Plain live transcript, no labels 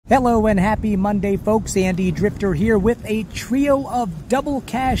Hello and happy Monday, folks. Andy Drifter here with a trio of double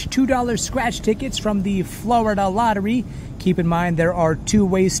cash $2 scratch tickets from the Florida Lottery. Keep in mind there are two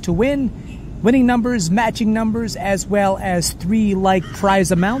ways to win: winning numbers, matching numbers, as well as three like prize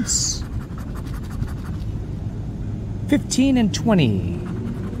amounts. 15 and 20.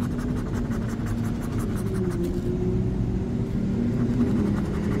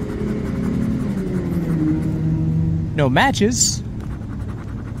 No matches.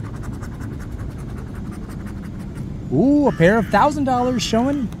 Ooh, a pair of $1,000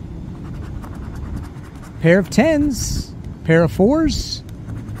 showing. Pair of 10s. Pair of 4s.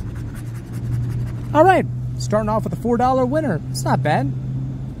 All right, starting off with a $4 winner. It's not bad.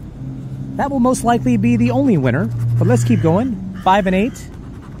 That will most likely be the only winner, but let's keep going. 5 and 8.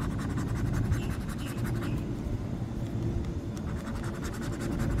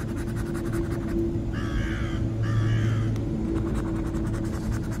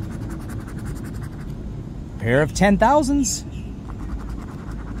 Pair of 10,000s.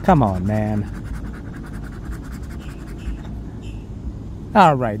 Come on, man.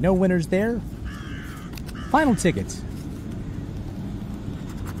 All right, no winners there. Final ticket.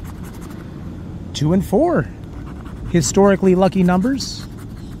 2 and 4. Historically lucky numbers.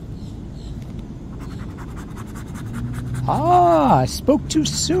 I spoke too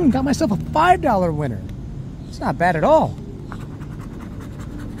soon. Got myself a $5 winner. It's not bad at all.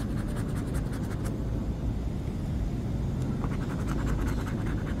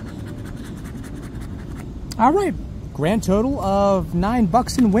 All right, grand total of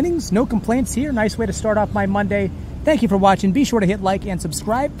 $9 in winnings. No complaints here. Nice way to start off my Monday. Thank you for watching. Be sure to hit like and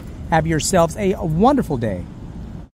subscribe. Have yourselves a wonderful day.